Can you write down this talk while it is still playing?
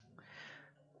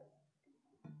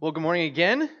Well, good morning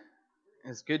again.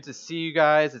 It's good to see you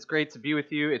guys. It's great to be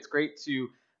with you. It's great to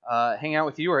hang out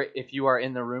with you, or if you are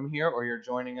in the room here or you're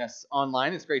joining us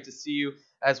online, it's great to see you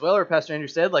as well. Or Pastor Andrew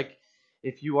said, like,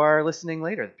 if you are listening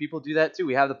later, people do that too.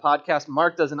 We have the podcast.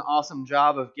 Mark does an awesome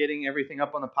job of getting everything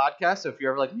up on the podcast. So if you're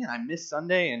ever like, man, I missed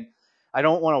Sunday and I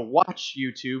don't want to watch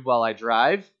YouTube while I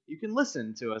drive, you can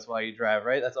listen to us while you drive,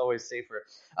 right? That's always safer.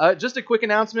 Just a quick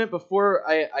announcement before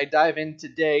I dive in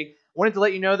today. Wanted to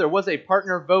let you know there was a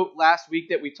partner vote last week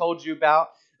that we told you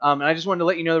about. And I just wanted to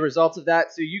let you know the results of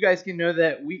that so you guys can know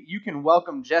that you can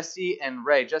welcome Jesse and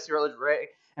Ray, Jesse Rutledge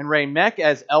and Ray Meck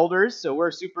as elders. So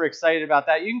we're super excited about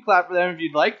that. You can clap for them if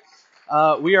you'd like.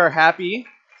 We are happy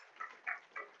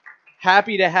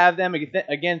to have them.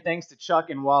 Again, thanks to Chuck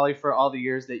and Wally for all the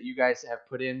years that you guys have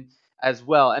put in as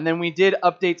well. And then we did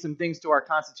update some things to our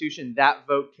Constitution. That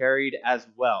vote carried as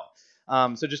well.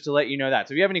 So just to let you know that.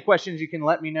 So if you have any questions, you can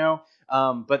let me know.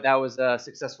 But that was a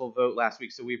successful vote last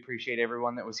week, so we appreciate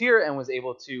everyone that was here and was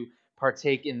able to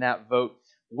partake in that vote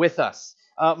with us.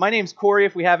 My name's Corey,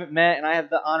 if we haven't met, and I have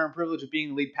the honor and privilege of being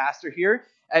the lead pastor here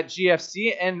at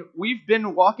GFC, and we've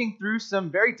been walking through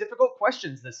some very difficult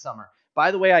questions this summer.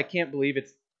 By the way, I can't believe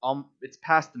it's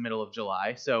past the middle of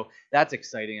July, so that's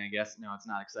exciting, I guess. No, it's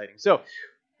not exciting. So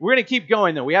we're going to keep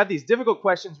going, though. We have these difficult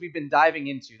questions we've been diving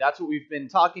into. That's what we've been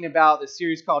talking about, this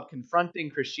series called Confronting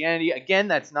Christianity. Again,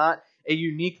 that's not a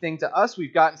unique thing to us.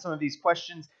 We've gotten some of these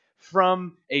questions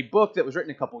from a book that was written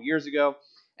a couple years ago.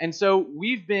 And so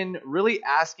we've been really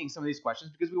asking some of these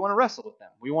questions because we want to wrestle with them.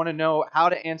 We want to know how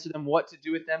to answer them, what to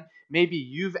do with them. Maybe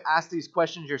you've asked these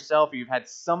questions yourself, or you've had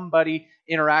somebody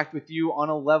interact with you on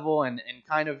a level and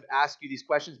kind of ask you these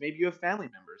questions. Maybe you have family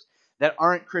members that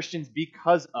aren't Christians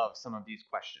because of some of these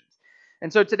questions.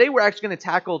 And so today we're actually going to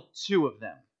tackle two of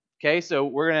them. Okay, so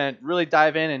we're going to really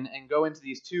dive in and go into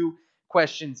these two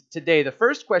questions today. The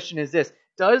first question is this: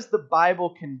 does the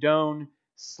Bible condone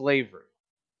slavery?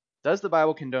 Does the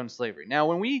Bible condone slavery? Now,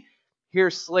 when we hear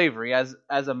slavery as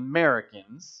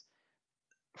Americans,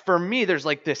 for me, there's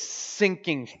like this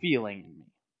sinking feeling in me,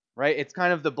 right? It's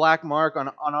kind of the black mark on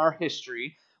our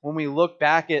history. When we look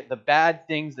back at the bad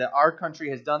things that our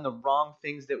country has done, the wrong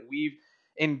things that we've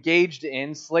engaged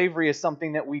in, slavery is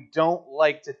something that we don't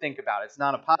like to think about. It's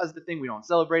not a positive thing. We don't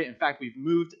celebrate it. In fact, we've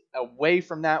moved away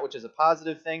from that, which is a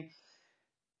positive thing.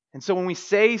 And so when we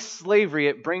say slavery,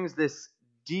 it brings this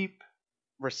deep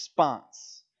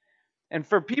response. And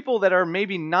for people that are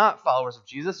maybe not followers of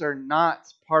Jesus or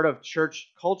not part of church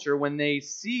culture, when they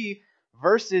see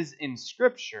verses in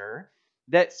Scripture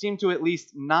that seem to at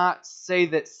least not say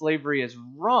that slavery is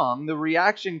wrong, the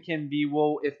reaction can be,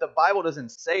 well, if the Bible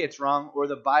doesn't say it's wrong, or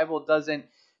the Bible doesn't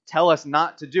tell us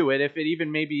not to do it, if it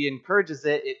even maybe encourages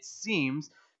it, it seems,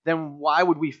 then why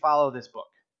would we follow this book?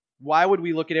 Why would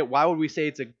we look at it? Why would we say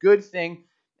it's a good thing?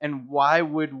 And why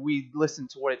would we listen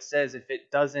to what it says if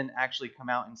it doesn't actually come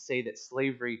out and say that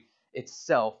slavery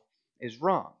itself is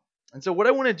wrong? And so what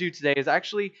I want to do today is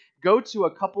actually go to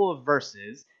a couple of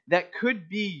verses that could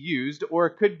be used or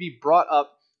could be brought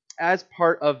up as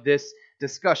part of this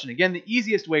discussion. Again, the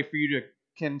easiest way for you to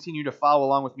continue to follow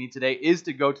along with me today is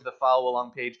to go to the follow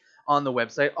along page on the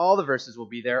website. All the verses will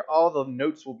be there. All the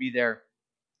notes will be there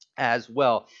as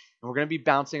well. And we're going to be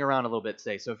bouncing around a little bit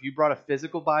today. So if you brought a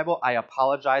physical Bible, I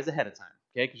apologize ahead of time,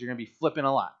 okay? Because you're going to be flipping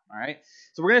a lot, all right?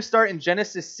 So we're going to start in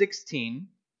Genesis 16,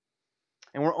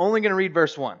 and we're only going to read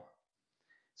verse 1.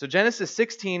 So Genesis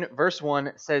 16, verse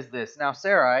 1 says this: Now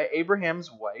Sarai, Abraham's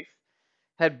wife,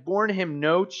 had borne him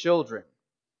no children,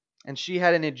 and she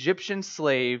had an Egyptian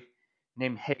slave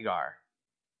named Hagar.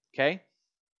 Okay?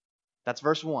 That's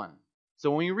verse 1. So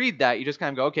when we read that, you just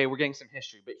kind of go, okay, we're getting some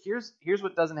history. But here's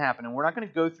what doesn't happen, and we're not going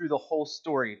to go through the whole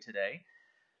story today,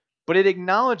 but it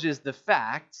acknowledges the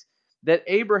fact that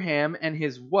Abraham and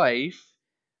his wife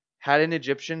had an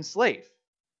Egyptian slave.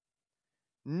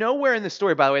 Nowhere in the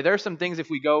story, by the way, there are some things if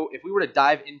we were to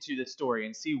dive into the story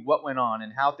and see what went on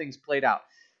and how things played out,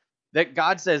 that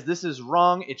God says this is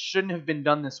wrong, it shouldn't have been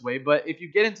done this way. But if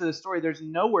you get into the story, there's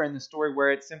nowhere in the story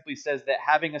where it simply says that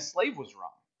having a slave was wrong.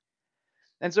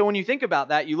 And so when you think about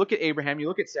that, you look at Abraham, you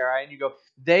look at Sarai, and you go,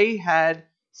 they had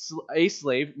a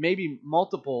slave, maybe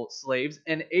multiple slaves,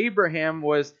 and Abraham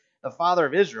was the father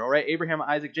of Israel, right? Abraham,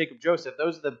 Isaac, Jacob, Joseph,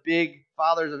 those are the big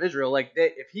fathers of Israel. Like,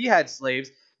 if he had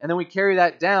slaves, and then we carry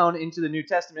that down into the New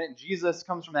Testament, and Jesus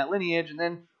comes from that lineage, and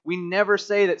then we never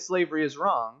say that slavery is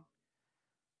wrong,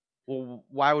 well,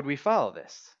 why would we follow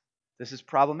this? This is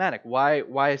problematic. Why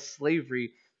is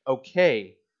slavery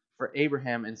okay for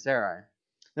Abraham and Sarai?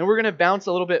 Then we're going to bounce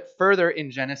a little bit further in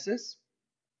Genesis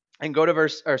and go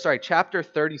to chapter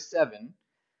 37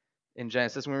 in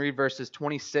Genesis. When we read verses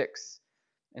 26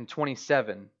 and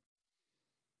 27.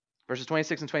 Verses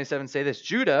 26 and 27 say this: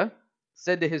 Judah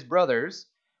said to his brothers,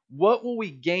 "What will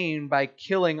we gain by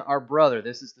killing our brother?"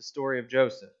 This is the story of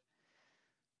Joseph.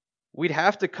 "We'd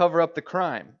have to cover up the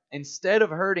crime. Instead of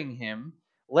hurting him,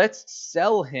 let's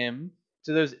sell him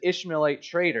to those Ishmaelite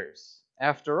traders.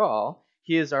 After all,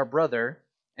 he is our brother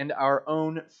and our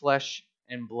own flesh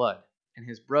and blood." And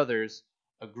his brothers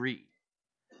agreed.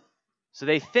 So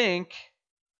they think,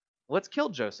 let's kill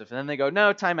Joseph. And then they go,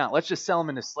 no, time out. Let's just sell him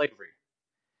into slavery.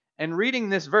 And reading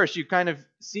this verse, you kind of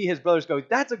see his brothers go,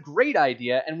 that's a great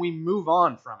idea, and we move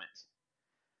on from it.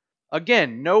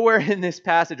 Again, nowhere in this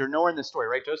passage or nowhere in the story,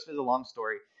 right? Joseph is a long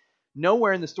story.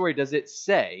 Nowhere in the story does it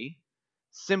say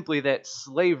simply that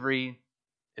slavery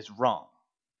is wrong.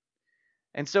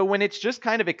 And so when it's just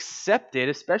kind of accepted,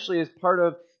 especially as part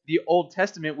of the Old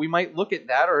Testament, we might look at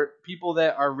that, or people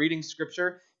that are reading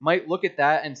Scripture might look at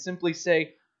that and simply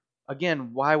say,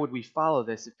 again, why would we follow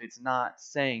this if it's not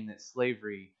saying that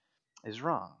slavery is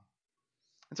wrong?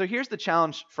 And so here's the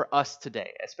challenge for us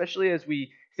today, especially as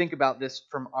we think about this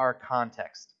from our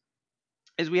context,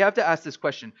 is we have to ask this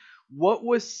question: what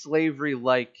was slavery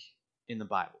like in the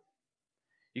Bible?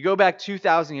 You go back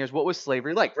 2,000 years, what was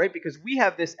slavery like, right? Because we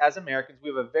have this, as Americans, we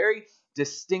have a very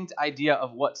distinct idea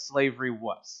of what slavery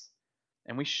was.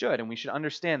 And we should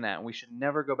understand that, and we should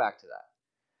never go back to that.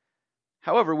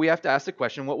 However, we have to ask the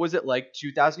question, what was it like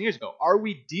 2,000 years ago? Are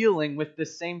we dealing with the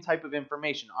same type of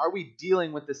information? Are we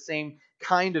dealing with the same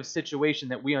kind of situation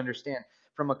that we understand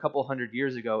from a couple hundred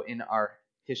years ago in our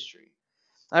history?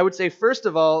 I would say, first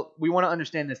of all, we want to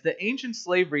understand this. The ancient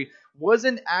slavery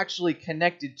wasn't actually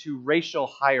connected to racial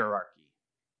hierarchy.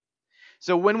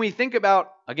 So when we think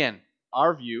about, again,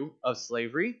 our view of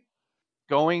slavery,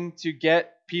 going to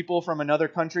get people from another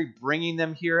country, bringing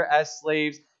them here as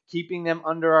slaves, keeping them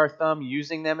under our thumb,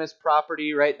 using them as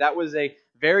property, right? That was a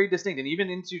very distinct, and even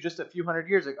into just a few hundred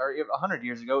years ago, or 100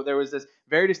 years ago, there was this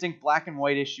very distinct black and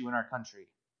white issue in our country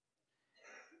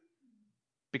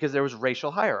because there was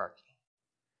racial hierarchy.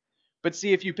 But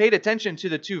see, if you paid attention to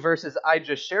the two verses I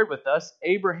just shared with us,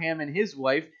 Abraham and his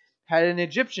wife had an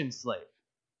Egyptian slave.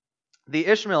 The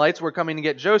Ishmaelites were coming to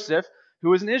get Joseph, who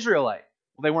was an Israelite.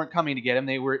 Well, they weren't coming to get him,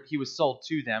 he was sold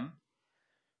to them.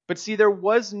 But see, it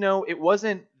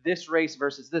wasn't this race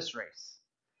versus this race.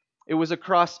 It was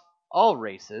across all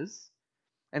races.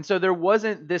 And so there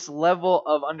wasn't this level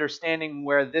of understanding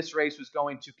where this race was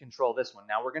going to control this one.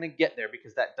 Now we're going to get there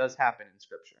because that does happen in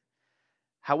Scripture.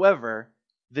 However,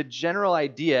 the general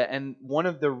idea, and one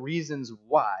of the reasons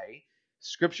why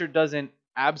Scripture doesn't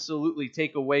absolutely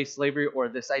take away slavery or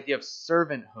this idea of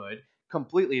servanthood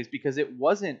completely, is because it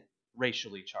wasn't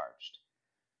racially charged.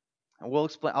 And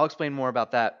I'll explain more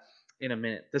about that in a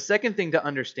minute. The second thing to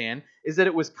understand is that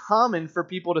it was common for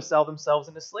people to sell themselves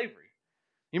into slavery.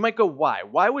 You might go, why?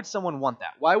 Why would someone want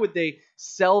that? Why would they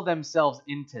sell themselves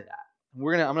into that?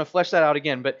 I'm gonna flesh that out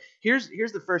again, but here's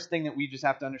the first thing that we just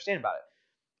have to understand about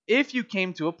it. If you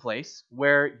came to a place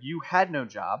where you had no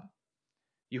job,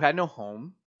 you had no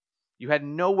home, you had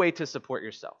no way to support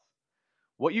yourself,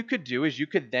 what you could do is you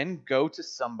could then go to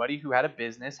somebody who had a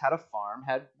business, had a farm,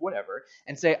 had whatever,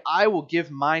 and say, I will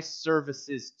give my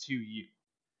services to you.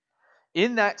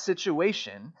 In that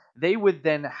situation, they would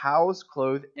then house,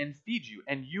 clothe, and feed you,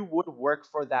 and you would work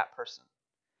for that person.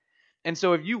 And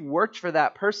so if you worked for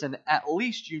that person, at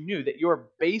least you knew that your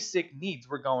basic needs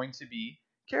were going to be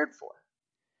cared for.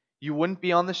 You wouldn't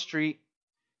be on the street,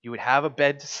 you would have a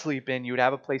bed to sleep in, you would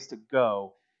have a place to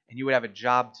go, and you would have a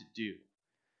job to do.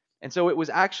 And so it was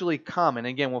actually common,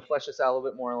 again, we'll flesh this out a little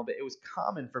bit more in a little bit, it was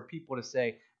common for people to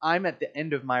say, I'm at the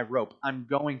end of my rope, I'm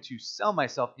going to sell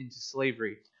myself into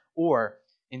slavery or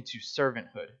into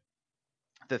servanthood.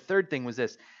 The third thing was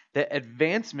this, that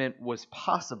advancement was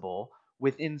possible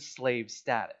within slave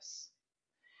status.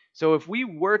 So if we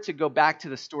were to go back to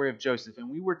the story of Joseph and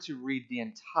we were to read the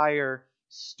entire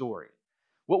story,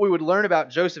 what we would learn about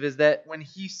Joseph is that when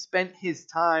he spent his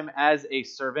time as a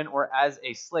servant or as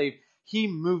a slave, he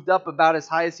moved up about as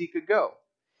high as he could go.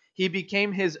 He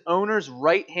became his owner's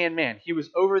right-hand man. He was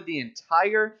over the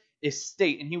entire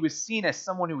estate, and he was seen as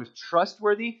someone who was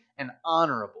trustworthy and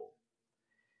honorable.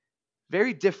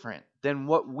 Very different than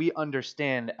what we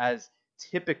understand as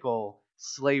typical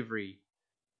slavery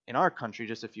in our country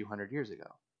just a few hundred years ago.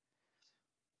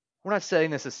 We're not setting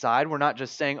this aside. We're not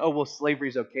just saying, oh, well, slavery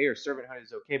is okay or servanthood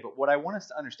is okay. But what I want us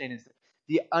to understand is that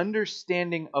the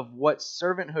understanding of what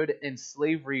servanthood and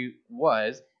slavery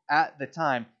was at the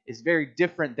time is very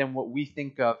different than what we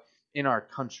think of in our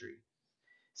country.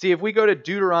 See, if we go to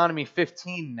Deuteronomy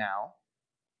 15 now,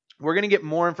 we're going to get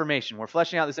more information. We're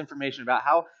fleshing out this information about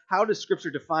how does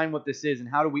Scripture define what this is and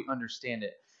how do we understand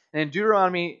it. And in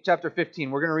Deuteronomy chapter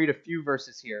 15, we're going to read a few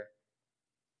verses here.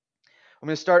 I'm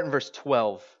going to start in verse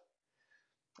 12.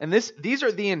 And these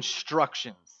are the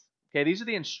instructions. Okay, these are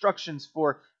the instructions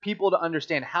for people to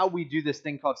understand how we do this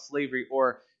thing called slavery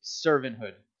or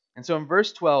servanthood. And so in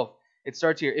verse 12, it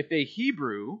starts here. If a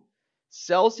Hebrew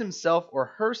sells himself or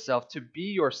herself to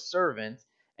be your servant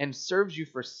and serves you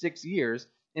for 6 years,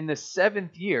 in the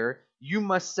 7th year, you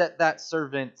must set that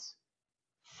servant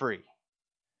free.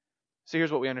 So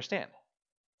here's what we understand.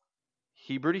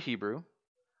 Hebrew to Hebrew,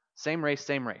 same race,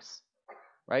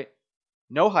 right?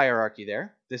 No hierarchy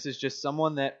there. This is just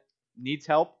someone that needs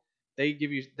help. They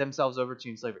give you themselves over to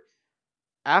you in slavery.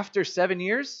 After 7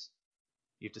 years,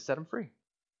 you have to set them free.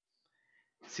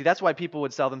 See, that's why people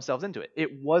would sell themselves into it.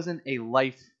 It wasn't a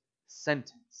life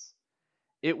sentence.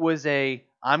 It was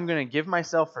I'm going to give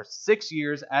myself for 6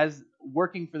 years as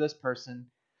working for this person,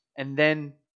 and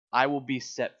then I will be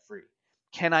set free.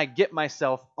 Can I get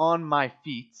myself on my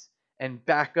feet and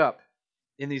back up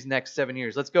in these next 7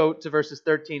 years? Let's go to verses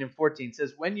 13 and 14. It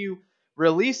says, when you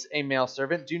release a male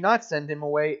servant, do not send him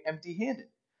away empty-handed.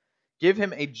 Give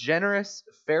him a generous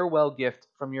farewell gift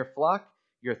from your flock,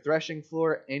 your threshing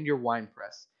floor, and your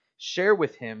winepress. Share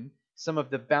with him some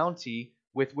of the bounty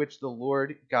with which the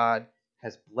Lord God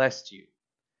has blessed you.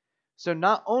 So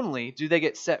not only do they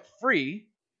get set free,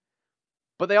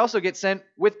 but they also get sent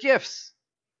with gifts.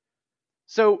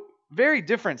 So very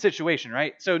different situation,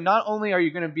 right? So not only are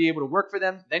you going to be able to work for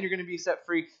them, then you're going to be set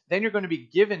free, then you're going to be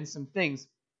given some things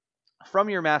from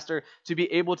your master to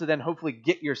be able to then hopefully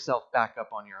get yourself back up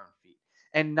on your own feet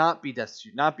and not be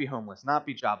destitute, not be homeless, not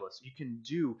be jobless. You can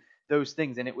do those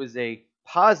things, and it was a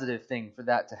positive thing for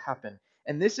that to happen.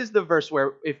 And this is the verse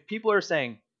where if people are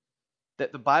saying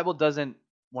that the Bible doesn't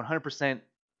 100%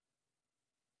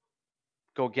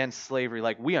 go against slavery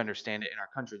like we understand it in our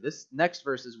country, this next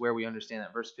verse is where we understand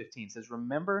that. Verse 15 says,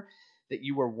 remember that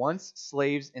you were once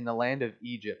slaves in the land of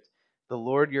Egypt. The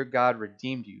Lord your God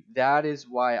redeemed you. That is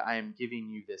why I am giving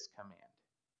you this command.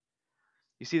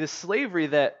 You see, the slavery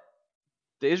that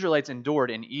the Israelites endured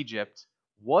in Egypt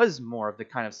was more of the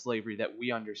kind of slavery that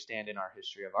we understand in our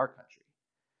history of our country.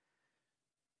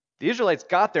 The Israelites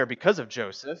got there because of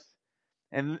Joseph,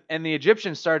 and the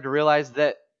Egyptians started to realize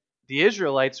that the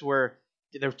Israelites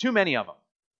there were too many of them.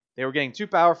 They were getting too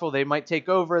powerful. They might take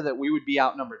over, that we would be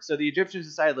outnumbered. So the Egyptians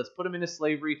decided, let's put them into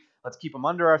slavery. Let's keep them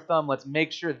under our thumb. Let's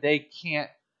make sure they can't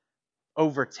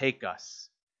overtake us.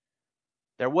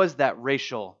 There was that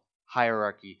racial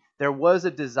hierarchy. There was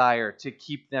a desire to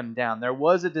keep them down. There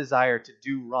was a desire to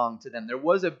do wrong to them. There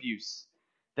was abuse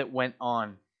that went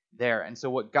on there. And so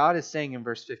what God is saying in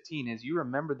verse 15 is, you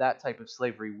remember that type of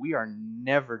slavery. We are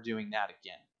never doing that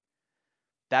again.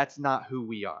 That's not who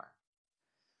we are.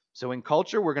 So in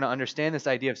culture, we're going to understand this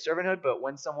idea of servanthood, but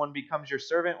when someone becomes your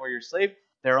servant or your slave,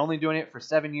 they're only doing it for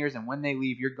 7 years, and when they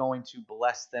leave, you're going to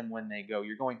bless them when they go.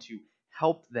 You're going to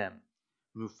help them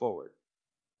move forward.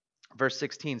 Verse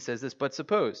 16 says this, but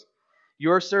suppose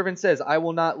your servant says, I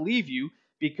will not leave you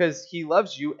because he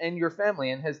loves you and your family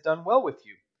and has done well with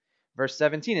you. Verse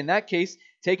 17, in that case,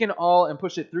 take an awl and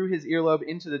push it through his earlobe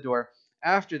into the door.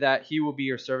 After that, he will be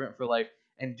your servant for life,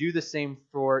 and do the same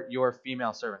for your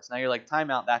female servants. Now you're like, time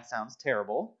out, that sounds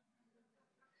terrible.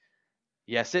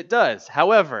 Yes, it does.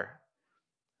 However,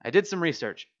 I did some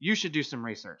research. You should do some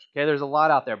research. Okay, there's a lot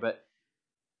out there, but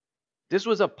this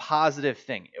was a positive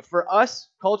thing. For us,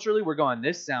 culturally, we're going,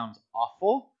 this sounds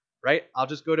awful, right? I'll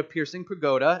just go to Piercing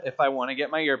Pagoda if I want to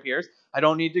get my ear pierced. I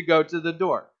don't need to go to the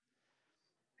door.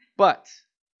 But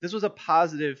this was a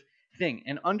positive thing.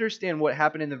 And understand what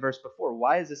happened in the verse before.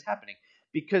 Why is this happening?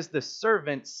 Because the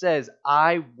servant says,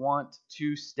 I want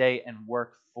to stay and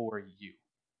work for you.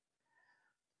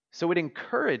 So it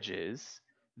encourages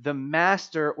the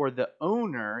master or the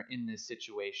owner in this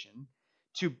situation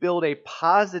to build a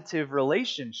positive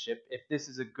relationship if this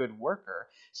is a good worker,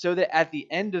 so that at the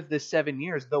end of the 7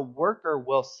 years, the worker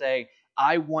will say,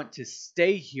 I want to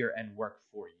stay here and work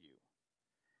for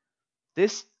you.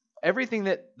 Everything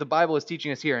that the Bible is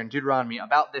teaching us here in Deuteronomy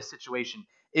about this situation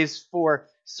is for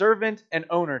servant and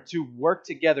owner to work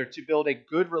together to build a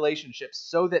good relationship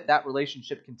so that that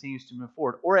relationship continues to move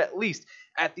forward. Or at least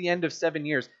at the end of 7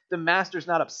 years, the master's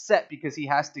not upset because he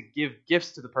has to give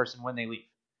gifts to the person when they leave.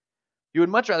 You would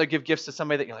much rather give gifts to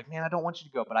somebody that you're like, man, I don't want you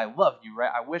to go, but I love you,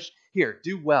 right? I wish, here,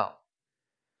 do well.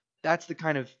 That's the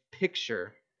kind of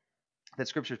picture that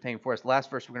Scripture is painting for us. The last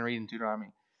verse we're going to read in Deuteronomy.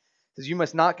 It says, you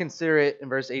must not consider it, in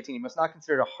verse 18, you must not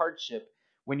consider it a hardship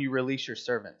when you release your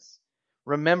servants.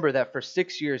 Remember that for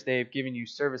 6 years they have given you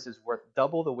services worth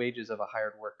double the wages of a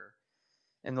hired worker.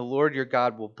 And the Lord your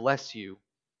God will bless you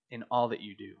in all that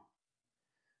you do.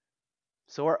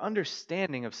 So our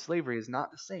understanding of slavery is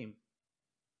not the same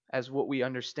as what we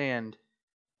understand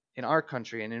in our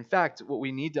country. And in fact, what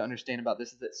we need to understand about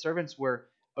this is that servants were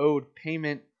owed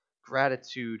payment,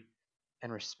 gratitude,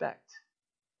 and respect.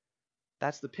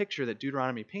 That's the picture that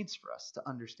Deuteronomy paints for us to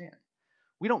understand.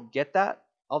 We don't get that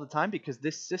all the time because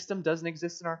this system doesn't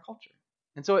exist in our culture.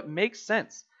 And so it makes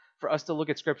sense for us to look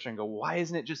at Scripture and go, why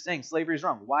isn't it just saying slavery is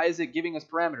wrong? Why is it giving us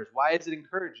parameters? Why is it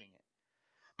encouraging it?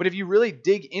 But if you really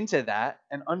dig into that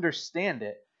and understand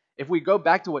it, if we go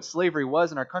back to what slavery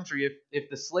was in our country, if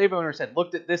the slave owners had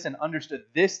looked at this and understood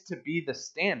this to be the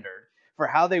standard for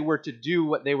how they were to do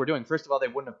what they were doing, first of all, they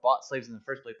wouldn't have bought slaves in the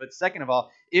first place. But second of all,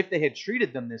 if they had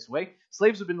treated them this way,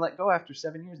 slaves would have been let go after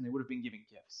 7 years and they would have been given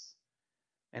gifts.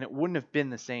 And it wouldn't have been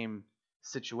the same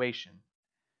situation.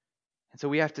 And so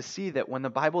we have to see that when the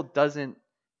Bible doesn't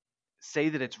say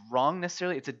that it's wrong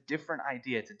necessarily, it's a different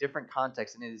idea, it's a different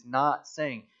context, and it is not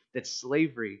saying that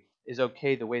slavery is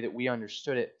okay the way that we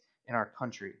understood it in our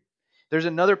country. There's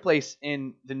another place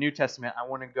in the New Testament I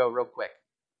want to go real quick,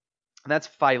 and that's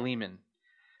Philemon.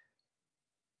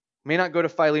 May not go to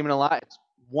Philemon a lot. It's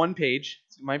one page.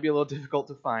 So it might be a little difficult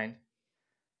to find.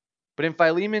 But in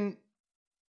Philemon,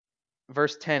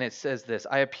 verse 10, it says this,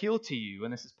 I appeal to you,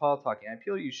 and this is Paul talking, I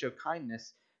appeal to you, show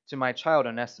kindness to my child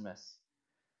Onesimus.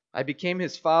 I became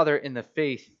his father in the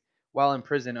faith while in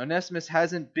prison. Onesimus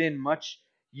hasn't been much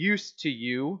use to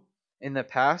you in the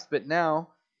past, but now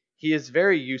he is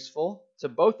very useful to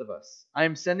both of us. I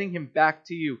am sending him back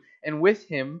to you, and with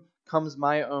him comes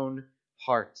my own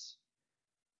heart.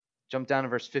 Jump down to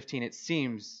verse 15. It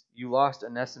seems you lost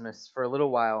Onesimus for a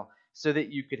little while so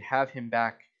that you could have him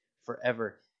back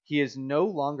forever. He is no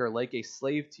longer like a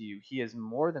slave to you. He is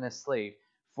more than a slave,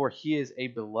 for he is a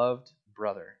beloved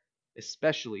brother,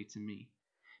 especially to me.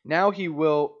 Now he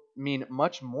will mean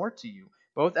much more to you,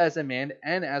 both as a man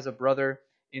and as a brother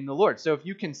in the Lord. So if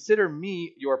you consider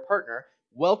me your partner,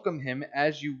 welcome him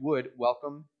as you would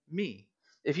welcome me.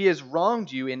 If he has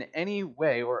wronged you in any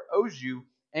way or owes you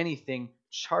anything,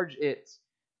 charge it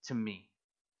to me.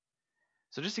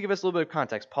 So just to give us a little bit of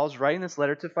context, Paul's writing this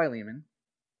letter to Philemon.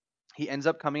 He ends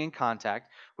up coming in contact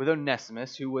with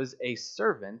Onesimus, who was a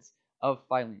servant of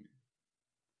Philemon.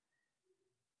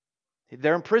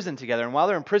 They're in prison together, and while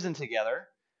they're in prison together,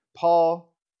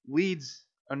 Paul leads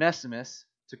Onesimus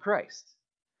to Christ.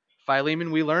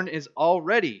 Philemon, we learn, is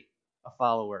already a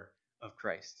follower of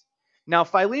Christ. Now,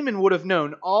 Philemon would have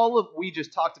known all of we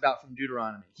just talked about from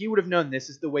Deuteronomy. He would have known this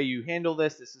is the way you handle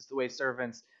this is the way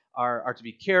servants are to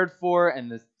be cared for,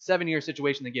 and the 7-year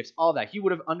situation, the gifts, all that. He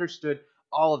would have understood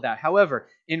all of that. However,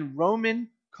 in Roman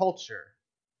culture,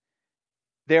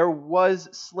 there was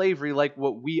slavery like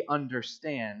what we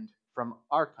understand from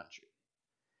our country.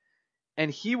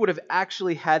 And he would have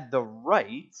actually had the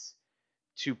right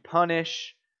to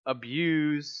punish,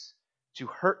 abuse, to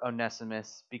hurt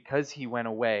Onesimus because he went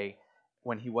away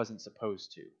when he wasn't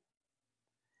supposed to.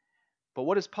 But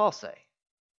what does Paul say?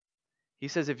 He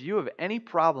says, if you have any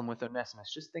problem with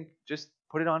Onesimus, just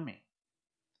put it on me.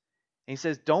 And he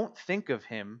says, don't think of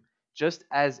him just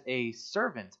as a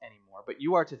servant anymore, but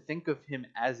you are to think of him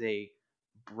as a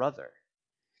brother.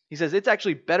 He says it's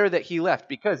actually better that he left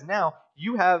because now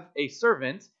you have a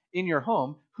servant in your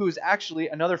home who's actually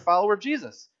another follower of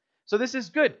Jesus. So this is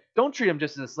good. Don't treat him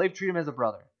just as a slave, treat him as a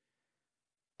brother.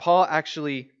 Paul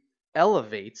actually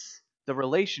elevates the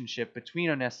relationship between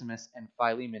Onesimus and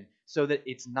Philemon so that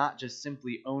it's not just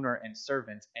simply owner and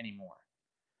servant anymore.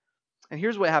 And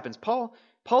here's what happens. Paul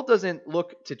doesn't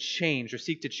look to change or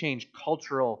seek to change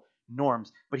cultural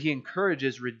norms, but he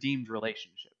encourages redeemed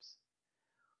relationships.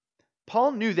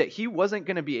 Paul knew that he wasn't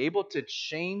going to be able to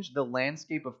change the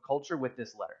landscape of culture with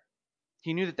this letter.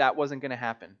 He knew that that wasn't going to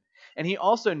happen. And he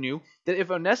also knew that if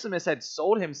Onesimus had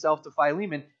sold himself to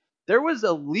Philemon, there was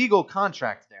a legal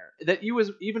contract there that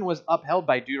was upheld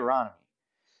by Deuteronomy.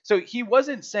 So he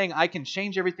wasn't saying I can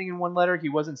change everything in one letter. He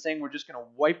wasn't saying we're just going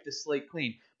to wipe the slate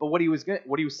clean. But what he was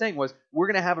saying was we're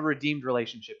going to have a redeemed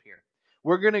relationship here.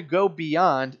 We're going to go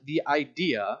beyond the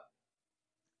idea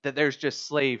that there's just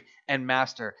slave and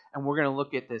master, and we're going to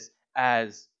look at this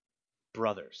as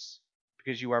brothers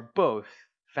because you are both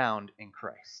found in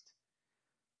Christ.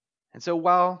 And so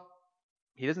while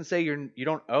he doesn't say you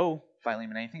don't owe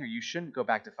Philemon anything or you shouldn't go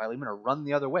back to Philemon or run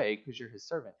the other way because you're his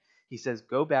servant, he says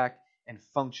go back and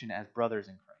function as brothers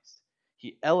in Christ.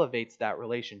 He elevates that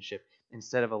relationship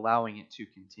instead of allowing it to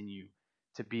continue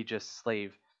to be just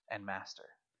slave and master.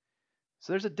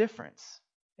 So there's a difference.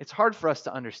 It's hard for us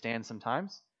to understand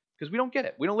sometimes because we don't get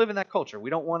it. We don't live in that culture.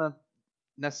 We don't want to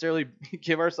necessarily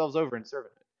give ourselves over in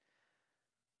servanthood.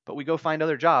 But we go find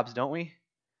other jobs, don't we?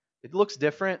 It looks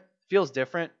different, feels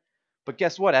different, But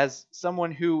guess what? As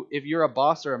someone who, if you're a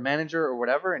boss or a manager or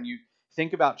whatever, and you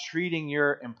think about treating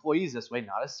your employees this way,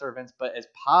 not as servants, but as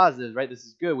positive, right? This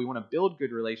is good. We want to build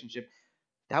good relationship.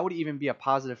 That would even be a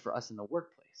positive for us in the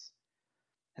workplace.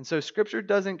 And so scripture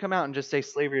doesn't come out and just say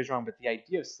slavery is wrong, but the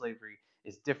idea of slavery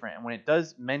is different. And when it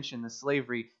does mention the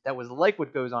slavery that was like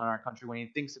what goes on in our country, when he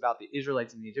thinks about the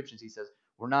Israelites and the Egyptians, he says,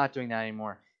 we're not doing that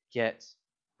anymore. Get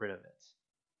rid of it.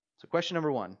 So question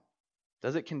number one,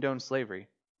 does it condone slavery?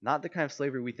 Not the kind of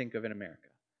slavery we think of in America.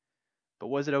 But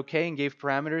was it okay and gave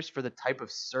parameters for the type of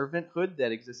servanthood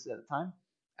that existed at the time?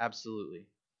 Absolutely.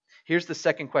 Here's the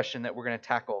second question that we're going to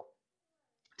tackle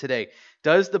today.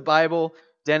 Does the Bible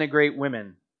denigrate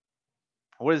women?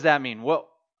 What does that mean? Well,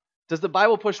 does the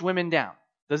Bible push women down?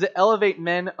 Does it elevate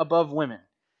men above women?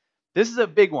 This is a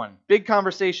big one, big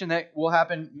conversation that will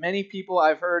happen. Many people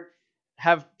I've heard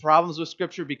have problems with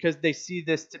Scripture because they see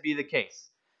this to be the case,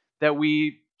 that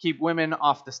we keep women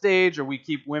off the stage, or we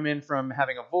keep women from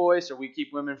having a voice, or we keep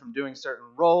women from doing certain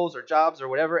roles or jobs or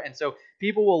whatever. And so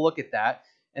people will look at that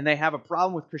and they have a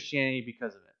problem with Christianity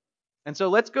because of it. And so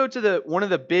let's go to one of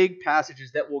the big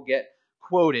passages that will get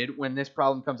quoted when this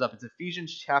problem comes up. It's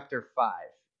Ephesians chapter 5.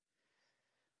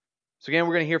 So again,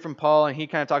 we're going to hear from Paul, and he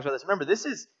kind of talks about this. Remember, this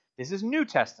is New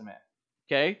Testament,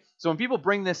 okay? So when people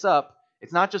bring this up,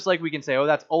 it's not just like we can say, oh,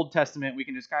 that's Old Testament. We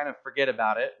can just kind of forget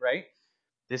about it, right?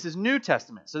 This is New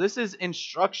Testament. So this is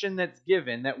instruction that's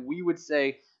given that we would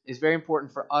say is very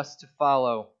important for us to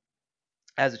follow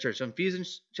as a church. So in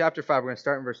Ephesians chapter 5, we're going to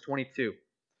start in verse 22. It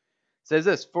says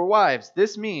this, for wives,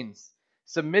 this means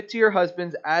submit to your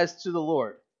husbands as to the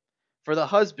Lord. For the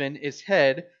husband is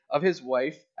head of his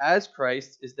wife, as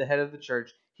Christ is the head of the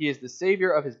church. He is the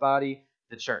Savior of his body,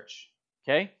 the church.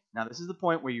 Okay? Now this is the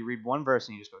point where you read one verse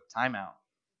and you just go, time out.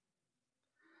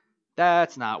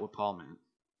 That's not what Paul meant,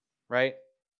 right?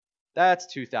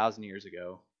 That's 2,000 years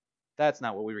ago. That's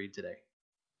not what we read today.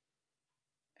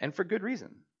 And for good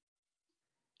reason.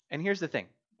 And here's the thing.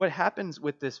 What happens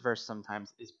with this verse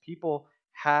sometimes is people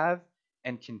have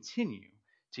and continue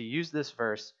to use this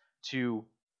verse to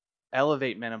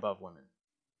elevate men above women.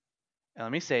 And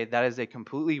let me say, that is a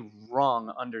completely wrong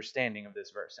understanding of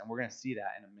this verse. And we're going to see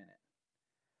that in a minute.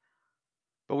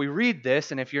 But we read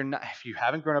this, and if you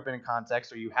haven't grown up in a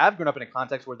context, or you have grown up in a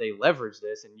context where they leverage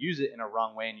this and use it in a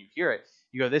wrong way, and you hear it,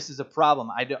 you go, this is a problem.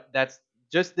 That's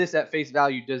just this at face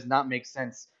value does not make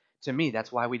sense to me.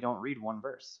 That's why we don't read one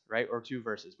verse, right? Or two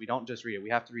verses. We don't just read it. We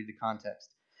have to read the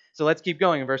context. So let's keep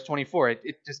going in verse 24.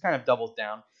 It just kind of doubles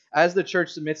down. As the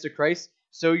church submits to Christ,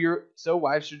 so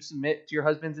wives should submit to your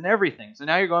husbands in everything. So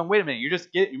now you're going, wait a minute,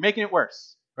 you're making it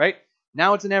worse, right?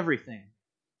 Now it's in everything.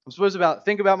 I'm supposed to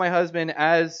think about my husband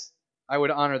as I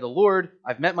would honor the Lord.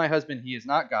 I've met my husband, he is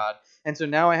not God. And so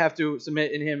now I have to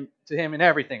submit to him in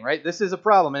everything, right? This is a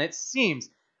problem. And it seems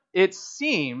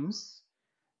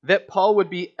that Paul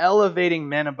would be elevating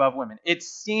men above women. It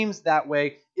seems that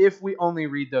way if we only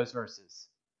read those verses.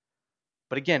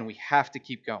 But again, we have to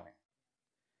keep going.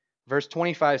 Verse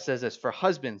 25 says this, for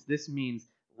husbands, this means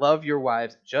love your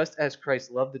wives just as Christ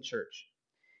loved the church.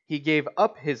 He gave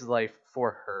up his life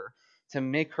for her to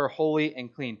make her holy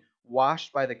and clean,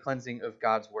 washed by the cleansing of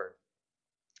God's word.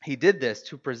 He did this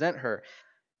to present her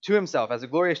to himself as a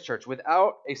glorious church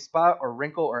without a spot or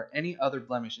wrinkle or any other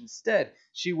blemish. Instead,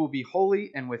 she will be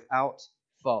holy and without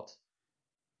fault.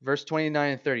 Verse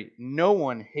 29 and 30, no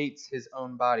one hates his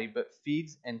own body, but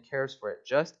feeds and cares for it,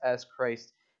 just as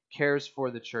Christ cares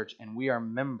for the church, and we are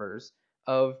members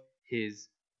of his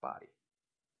body.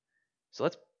 So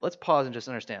let's pause and just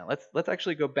understand. Let's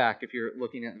actually go back, if you're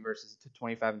looking at the verses, to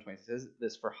 25 and 26. It says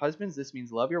this, for husbands, this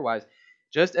means love your wives,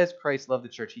 just as Christ loved the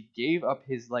church. He gave up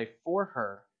his life for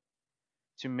her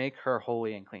to make her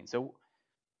holy and clean. So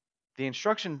the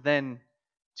instructions then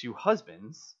to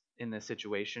husbands in this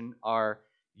situation are,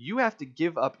 you have to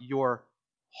give up your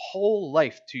whole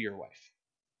life to your wife.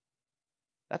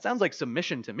 That sounds like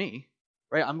submission to me,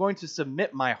 right? I'm going to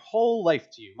submit my whole life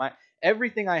to you,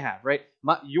 everything I have, right?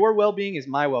 Your well-being is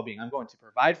my well-being. I'm going to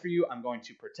provide for you. I'm going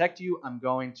to protect you. I'm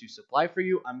going to supply for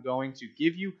you. I'm going to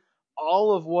give you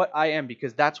all of what I am,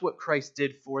 because that's what Christ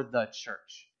did for the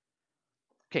church.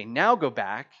 Okay, now go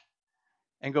back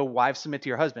and go, wives, submit to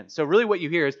your husbands. So really what you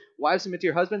hear is, wives, submit to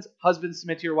your husbands, husbands,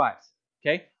 submit to your wives.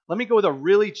 Okay? Let me go with a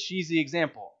really cheesy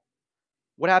example.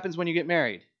 What happens when you get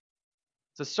married?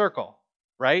 It's a circle,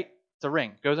 right? It's a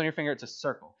ring. It goes on your finger. It's a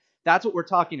circle. That's what we're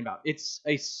talking about. It's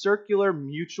a circular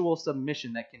mutual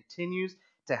submission that continues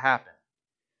to happen,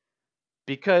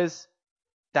 because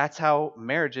that's how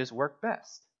marriages work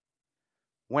best.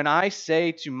 When I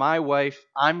say to my wife,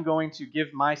 I'm going to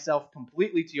give myself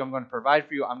completely to you, I'm going to provide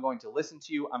for you, I'm going to listen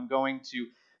to you, I'm going to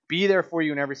be there for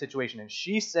you in every situation, and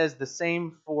she says the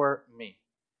same for me,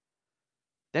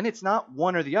 then it's not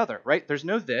one or the other, right? There's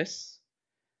no this,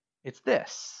 it's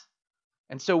this.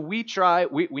 And so we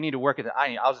need to work at it.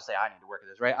 I'll just say I need to work at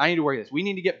this, right? I need to work at this. We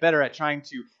need to get better at trying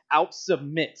to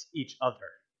out-submit each other.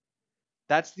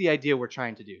 That's the idea we're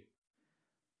trying to do.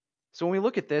 So when we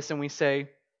look at this and we say,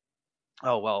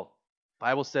 oh, well,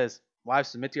 Bible says, wives,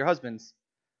 submit to your husbands.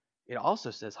 It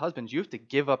also says, husbands, you have to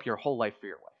give up your whole life for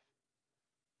your wife.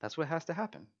 That's what has to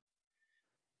happen.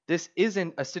 This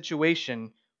isn't a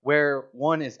situation where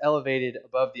one is elevated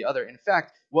above the other. In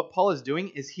fact, what Paul is doing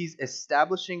is he's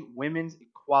establishing women's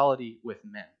equality with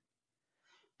men.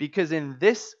 Because in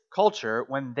this culture,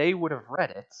 when they would have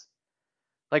read it,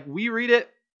 like we read it,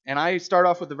 and I start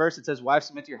off with the verse that says, wives,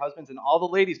 submit to your husbands, and all the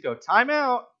ladies go, time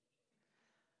out.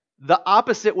 The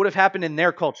opposite would have happened in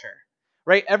their culture,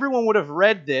 right? Everyone would have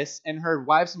read this and heard,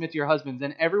 wives, submit to your husbands,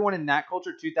 and everyone in that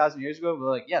culture 2,000 years ago would be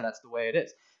like, yeah, that's the way it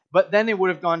is. But then they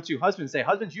would have gone to husbands and say,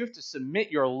 husbands, you have to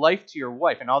submit your life to your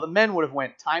wife. And all the men would have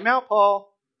went, time out,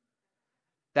 Paul.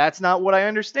 That's not what I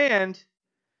understand.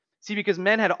 See, because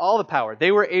men had all the power.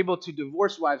 They were able to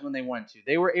divorce wives when they wanted to.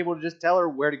 They were able to just tell her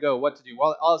where to go, what to do,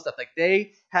 all this stuff. Like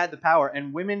they had the power,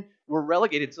 and women were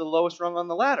relegated to the lowest rung on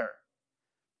the ladder.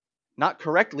 Not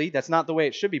correctly, that's not the way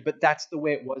it should be, but that's the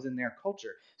way it was in their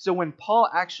culture. So when Paul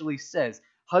actually says,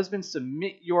 husbands,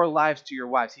 submit your lives to your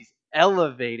wives, he's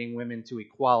elevating women to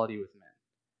equality with men.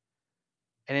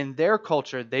 And in their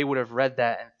culture, they would have read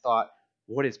that and thought,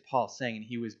 what is Paul saying? And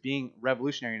he was being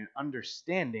revolutionary in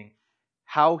understanding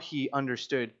how he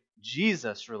understood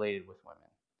Jesus related with women.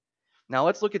 Now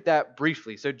let's look at that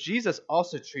briefly. So Jesus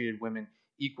also treated women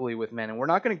equally with men. And we're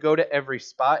not going to go to every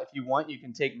spot. If you want, you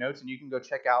can take notes and you can go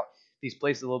check out these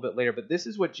places a little bit later. But this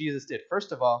is what Jesus did.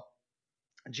 First of all,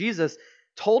 Jesus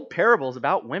told parables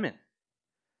about women.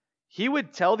 He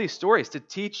would tell these stories to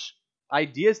teach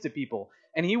ideas to people.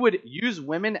 And he would use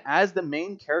women as the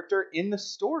main character in the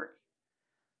story,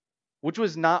 which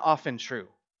was not often true.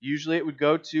 Usually it would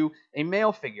go to a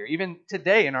male figure. Even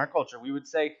today in our culture, we would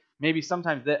say maybe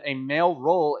sometimes that a male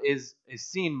role is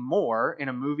seen more in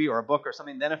a movie or a book or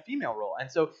something than a female role.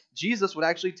 And so Jesus would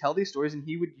actually tell these stories, and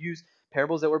he would use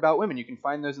parables that were about women. You can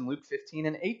find those in Luke 15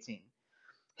 and 18.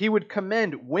 He would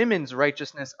commend women's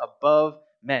righteousness above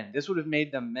men. This would have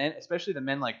made the men, especially the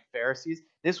men like Pharisees,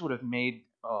 this would have made,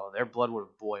 their blood would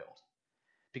have boiled.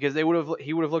 Because he would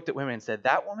have looked at women and said,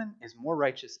 that woman is more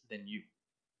righteous than you.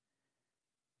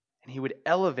 And he would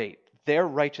elevate their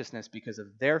righteousness because of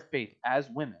their faith as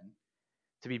women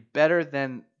to be better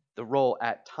than the role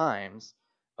at times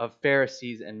of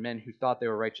Pharisees and men who thought they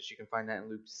were righteous. You can find that in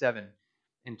Luke 7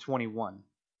 and 21.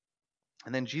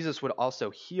 And then Jesus would also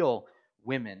heal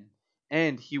women,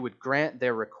 and he would grant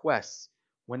their requests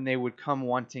when they would come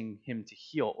wanting him to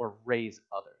heal or raise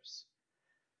others.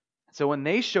 So when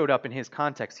they showed up in his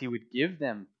context, he would give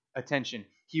them attention.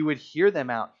 He would hear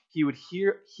them out. He would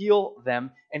heal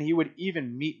them, and he would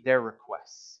even meet their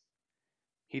requests.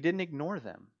 He didn't ignore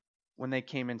them when they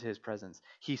came into his presence.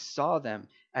 He saw them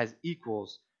as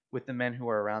equals with the men who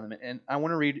are around them. And I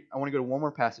want to go to one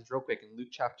more passage real quick in Luke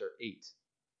chapter 8.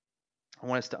 I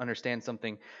want us to understand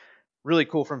something really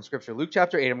cool from Scripture. Luke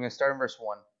chapter 8, I'm going to start in verse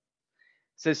 1. It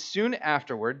says, soon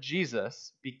afterward,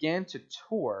 Jesus began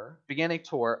a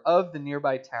tour of the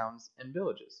nearby towns and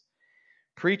villages.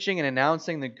 Preaching and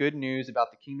announcing the good news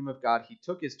about the kingdom of God, he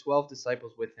took his 12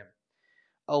 disciples with him,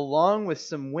 along with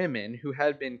some women who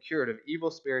had been cured of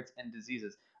evil spirits and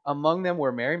diseases. Among them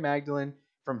were Mary Magdalene,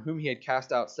 from whom he had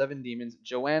cast out 7 demons,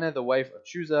 Joanna, the wife of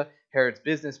Chuza, Herod's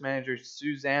business manager,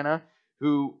 Susanna,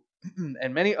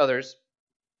 and many others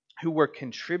who were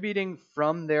contributing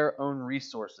from their own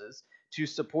resources to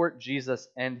support Jesus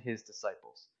and his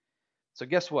disciples. So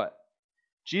guess what?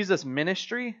 Jesus'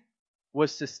 ministry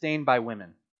was sustained by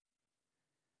women.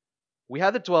 We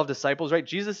have the 12 disciples, right?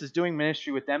 Jesus is doing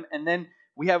ministry with them, and then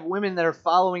we have women that are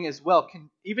following as well,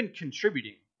 even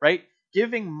contributing, right?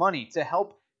 Giving money to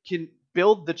help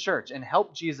build the church and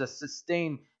help Jesus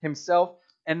sustain himself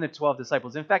and the 12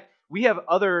 disciples. In fact, we have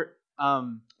other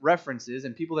references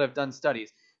and people that have done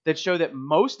studies that show that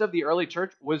most of the early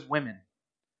church was women.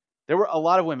 There were a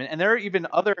lot of women, and there are even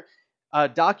other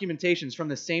documentations from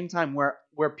the same time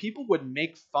where people would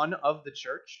make fun of the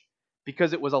church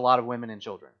because it was a lot of women and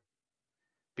children.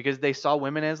 Because they saw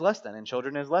women as less than and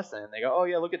children as less than. And they go, oh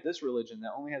yeah, look at this religion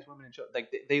that only has women and children.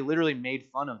 Like they literally made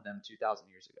fun of them 2,000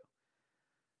 years ago.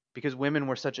 Because women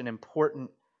were such an important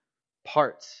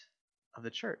part of the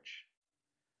church.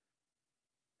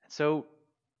 So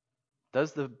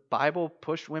does the Bible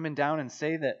push women down and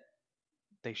say that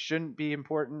they shouldn't be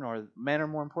important or men are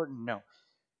more important? No.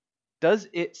 Does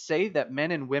it say that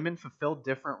men and women fulfill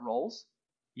different roles?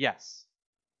 Yes,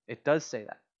 it does say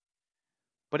that.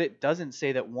 But it doesn't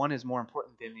say that one is more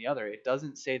important than the other. It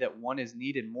doesn't say that one is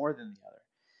needed more than the other.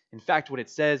 In fact, what it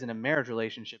says in a marriage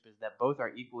relationship is that both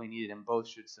are equally needed and both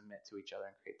should submit to each other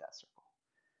and create that circle.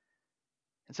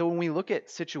 And so when we look at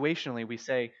situationally, we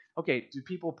say, okay, do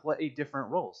people play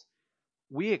different roles?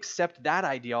 We accept that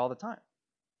idea all the time,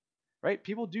 right?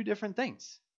 People do different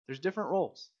things. There's different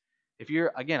roles. If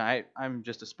you're, again, I'm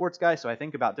just a sports guy, so I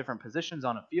think about different positions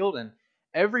on a field, and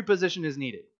every position is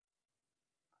needed.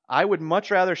 I would much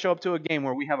rather show up to a game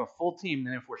where we have a full team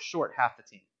than if we're short half the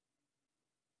team.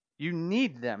 You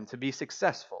need them to be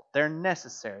successful. They're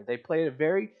necessary. They play a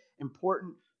very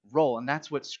important role, and that's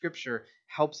what Scripture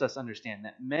helps us understand,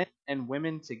 that men and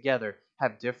women together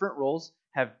have different roles,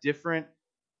 have different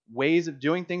ways of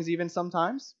doing things even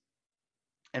sometimes,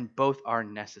 and both are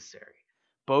necessary.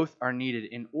 Both are needed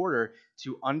in order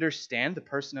to understand the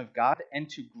person of God and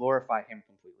to glorify Him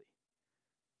completely.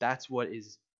 That's what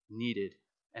is needed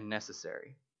and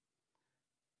necessary.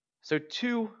 So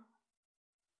 2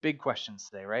 big questions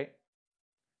today, right?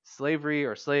 Slavery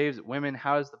or slaves, women,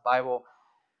 how does the Bible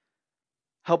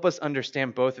help us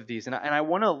understand both of these? And I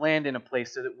want to land in a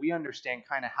place so that we understand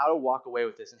kind of how to walk away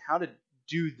with this and how to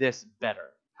do this better.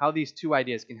 How these 2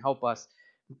 ideas can help us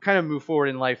kind of move forward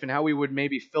in life and how we would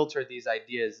maybe filter these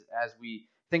ideas as we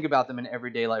think about them in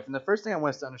everyday life. And the first thing I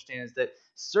want us to understand is that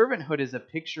servanthood is a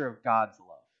picture of God's love.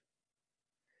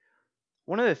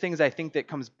 One of the things I think that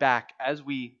comes back as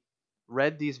we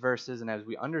read these verses and as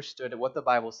we understood what the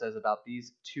Bible says about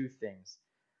these 2 things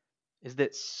is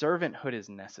that servanthood is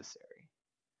necessary.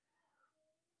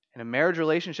 In a marriage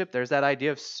relationship, there's that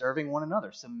idea of serving one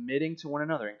another, submitting to one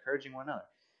another, encouraging one another.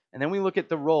 And then we look at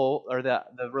the role or the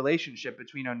relationship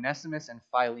between Onesimus and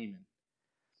Philemon.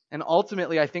 And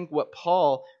ultimately, I think what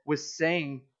Paul was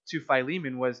saying to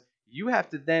Philemon was, you have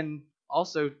to then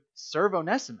also serve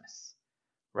Onesimus,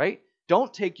 right?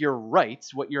 Don't take your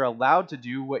rights, what you're allowed to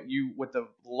do, what the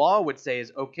law would say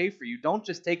is okay for you. Don't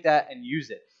just take that and use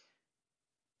it.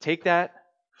 Take that,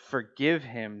 forgive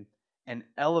him, and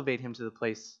elevate him to the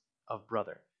place of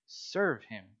brother. Serve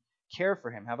him, care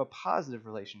for him, have a positive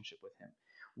relationship with him.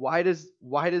 Why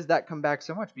does that come back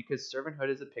so much? Because servanthood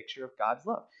is a picture of God's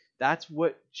love. That's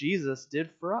what Jesus did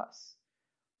for us.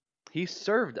 He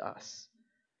served us.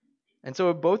 And so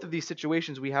in both of these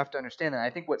situations, we have to understand that.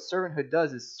 I think what servanthood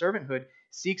does is servanthood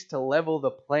seeks to level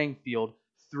the playing field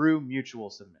through mutual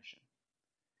submission.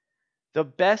 The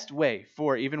best way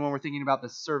for, even when we're thinking about the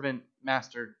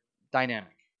servant-master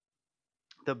dynamic,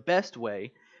 the best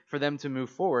way for them to move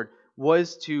forward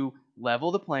was to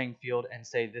level the playing field and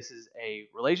say, this is a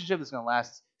relationship that's going to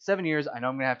last 7 years. I know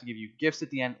I'm going to have to give you gifts at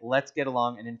the end. Let's get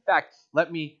along. And in fact,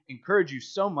 let me encourage you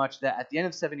so much that at the end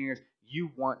of 7 years,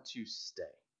 you want to stay.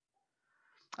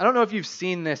 I don't know if you've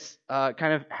seen this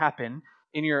kind of happen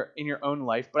in your own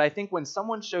life, but I think when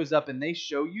someone shows up and they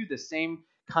show you the same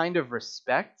kind of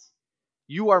respect,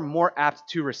 you are more apt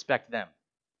to respect them.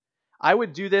 I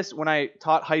would do this when I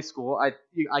taught high school.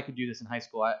 I could do this in high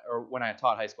school, or when I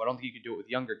taught high school. I don't think you could do it with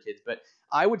younger kids, but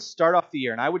I would start off the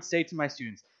year and I would say to my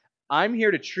students, I'm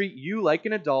here to treat you like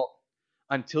an adult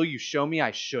until you show me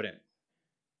I shouldn't.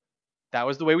 That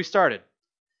was the way we started.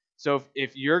 So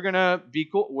if you're going to be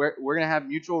cool, we're going to have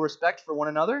mutual respect for one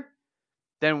another,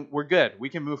 then we're good. We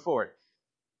can move forward.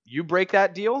 You break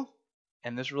that deal,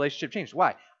 and this relationship changed.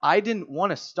 Why? I didn't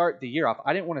want to start the year off.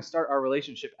 I didn't want to start our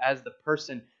relationship as the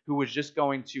person who was just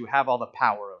going to have all the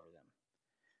power over them.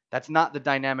 That's not the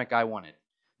dynamic I wanted.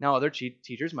 Now, other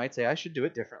teachers might say I should do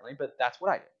it differently, but that's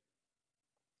what I did.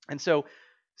 And so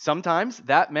sometimes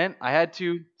that meant I had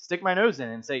to stick my nose in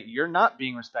and say, you're not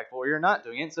being respectful or you're not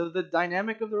doing it. So the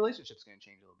dynamic of the relationship is going to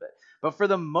change a little bit. But for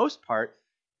the most part,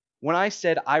 when I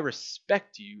said I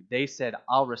respect you, they said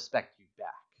I'll respect you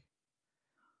back.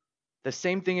 The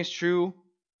same thing is true,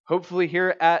 hopefully,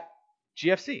 here at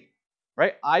GFC,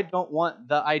 right? I don't want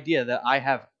the idea that I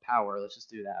have power, let's just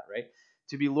do that, right,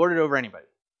 to be lorded over anybody.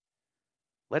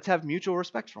 Let's have mutual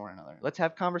respect for one another. Let's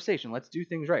have conversation. Let's do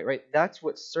things right? That's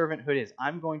what servanthood is.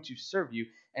 I'm going to serve you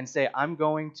and say, I'm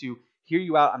going to hear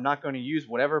you out. I'm not going to use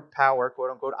whatever power,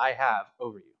 quote unquote, I have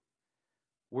over you.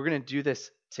 We're going to do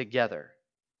this together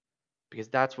because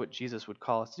that's what Jesus would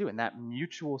call us to do. And that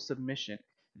mutual submission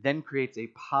then creates a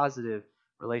positive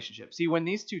relationship. See, when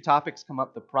these 2 topics come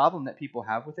up, the problem that people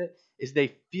have with it is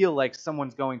they feel like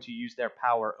someone's going to use their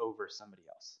power over somebody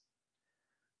else.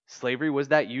 Slavery was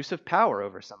that use of power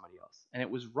over somebody else, and it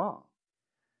was wrong.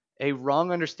 A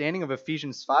wrong understanding of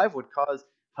Ephesians 5 would cause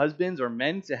husbands or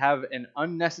men to have an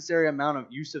unnecessary amount of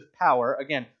use of power,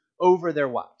 again, over their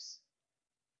wives.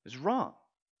 It was wrong.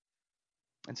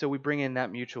 And so we bring in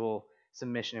that mutual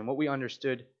submission. And what we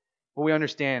understand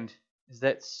is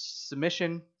that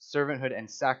submission, servanthood, and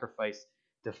sacrifice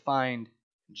defined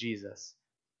Jesus.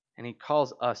 And he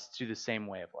calls us to the same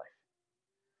way of life.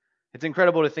 It's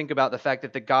incredible to think about the fact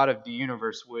that the God of the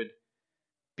universe would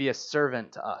be a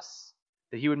servant to us,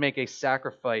 that he would make a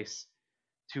sacrifice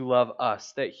to love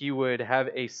us, that he would have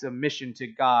a submission to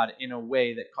God in a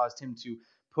way that caused him to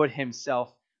put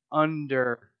himself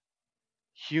under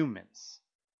humans,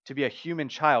 to be a human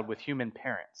child with human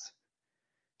parents,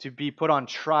 to be put on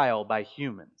trial by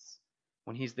humans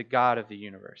when he's the God of the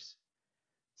universe.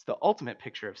 It's the ultimate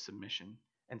picture of submission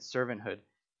and servanthood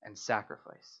and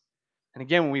sacrifice. And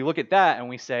again, when we look at that and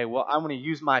we say, well, I'm going to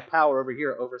use my power over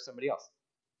here over somebody else,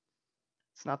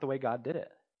 it's not the way God did it.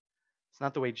 It's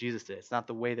not the way Jesus did it. It's not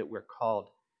the way that we're called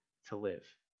to live.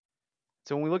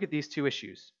 So when we look at these two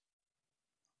issues,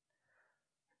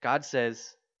 God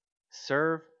says,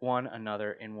 serve one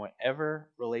another in whatever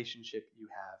relationship you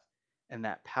have, and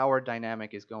that power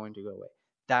dynamic is going to go away.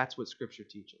 That's what Scripture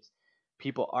teaches.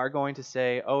 People are going to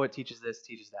say, oh, it teaches this,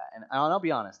 teaches that. And I'll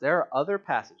be honest, there are other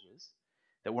passages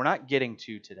that we're not getting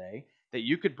to today that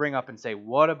you could bring up and say,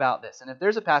 what about this? And if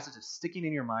there's a passage that's sticking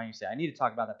in your mind, you say, I need to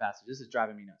talk about that passage. This is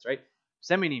driving me nuts, right?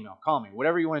 Send me an email, call me,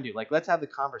 whatever you want to do. Like, let's have the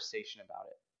conversation about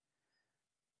it.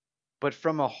 But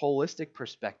from a holistic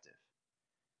perspective,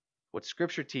 what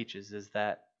Scripture teaches is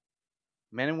that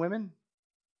men and women,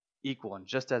 equal and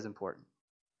just as important.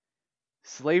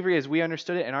 Slavery, as we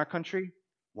understood it in our country,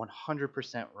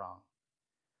 100% wrong.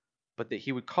 But that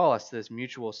he would call us to this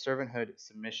mutual servanthood,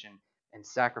 submission, and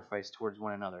sacrifice towards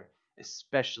one another,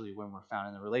 especially when we're found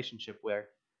in a relationship where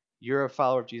you're a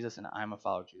follower of Jesus and I'm a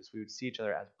follower of Jesus. We would see each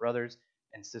other as brothers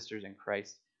and sisters in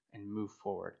Christ and move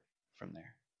forward from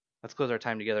there. Let's close our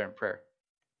time together in prayer.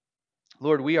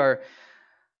 Lord, we are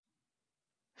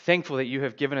thankful that you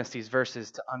have given us these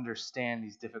verses to understand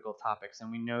these difficult topics, and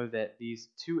we know that these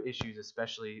two issues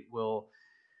especially will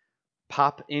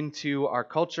pop into our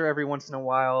culture every once in a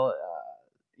while.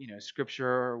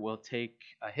 Scripture will take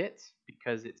a hit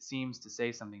because it seems to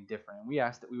say something different, and we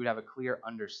ask that we would have a clear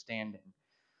understanding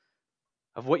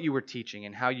of what you were teaching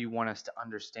and how you want us to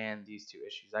understand these two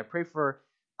issues. I pray for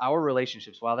our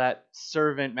relationships. While that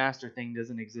servant-master thing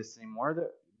doesn't exist anymore,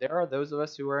 there are those of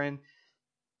us who are in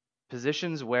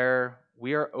positions where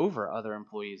we are over other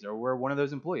employees, or we're one of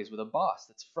those employees with a boss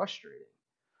that's frustrating.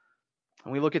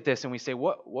 And we look at this and we say,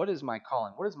 what is my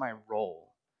calling? What is my role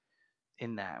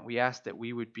in that? We ask that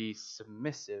we would be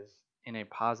submissive in a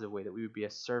positive way, that we would be a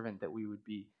servant, that we would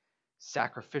be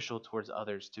sacrificial towards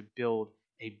others to build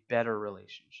a better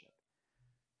relationship.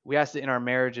 We ask that in our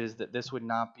marriages that this would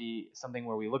not be something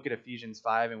where we look at Ephesians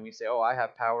 5 and we say, oh, I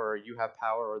have power, or you have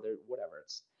power, or whatever.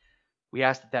 We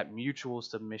ask that mutual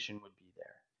submission would be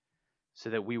there, so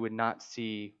that we would not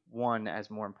see one as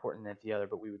more important than the other,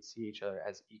 but we would see each other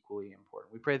as equally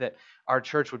important. We pray that our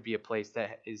church would be a place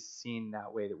that is seen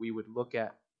that way, that we would look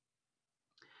at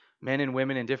men and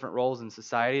women in different roles in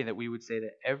society, that we would say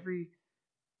that every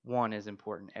one is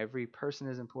important, every person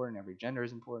is important, every gender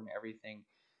is important, everything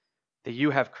that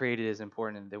you have created is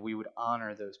important, and that we would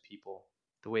honor those people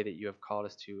the way that you have called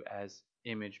us to as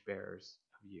image bearers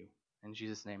of you. In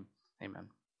Jesus' name, amen.